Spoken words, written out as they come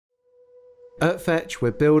At Fetch,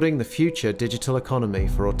 we're building the future digital economy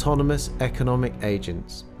for autonomous economic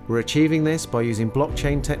agents. We're achieving this by using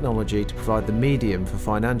blockchain technology to provide the medium for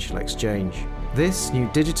financial exchange. This new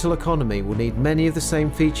digital economy will need many of the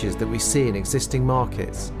same features that we see in existing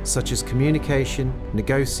markets, such as communication,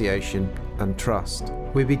 negotiation, and trust.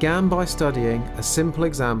 We began by studying a simple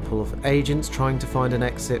example of agents trying to find an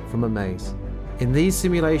exit from a maze. In these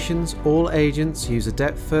simulations, all agents use a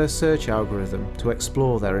depth-first search algorithm to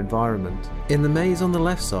explore their environment. In the maze on the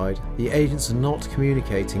left side, the agents are not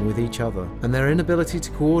communicating with each other, and their inability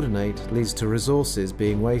to coordinate leads to resources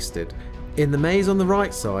being wasted. In the maze on the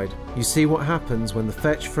right side, you see what happens when the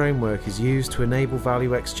Fetch framework is used to enable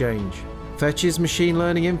value exchange. Fetch's machine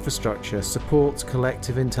learning infrastructure supports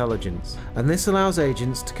collective intelligence, and this allows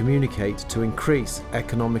agents to communicate to increase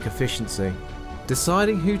economic efficiency.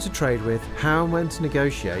 Deciding who to trade with, how and when to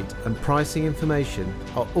negotiate, and pricing information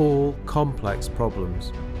are all complex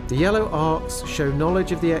problems. The yellow arcs show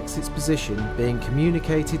knowledge of the exit's position being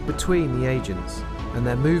communicated between the agents, and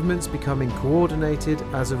their movements becoming coordinated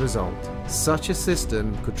as a result. Such a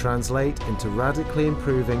system could translate into radically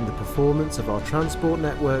improving the performance of our transport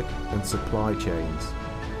network and supply chains.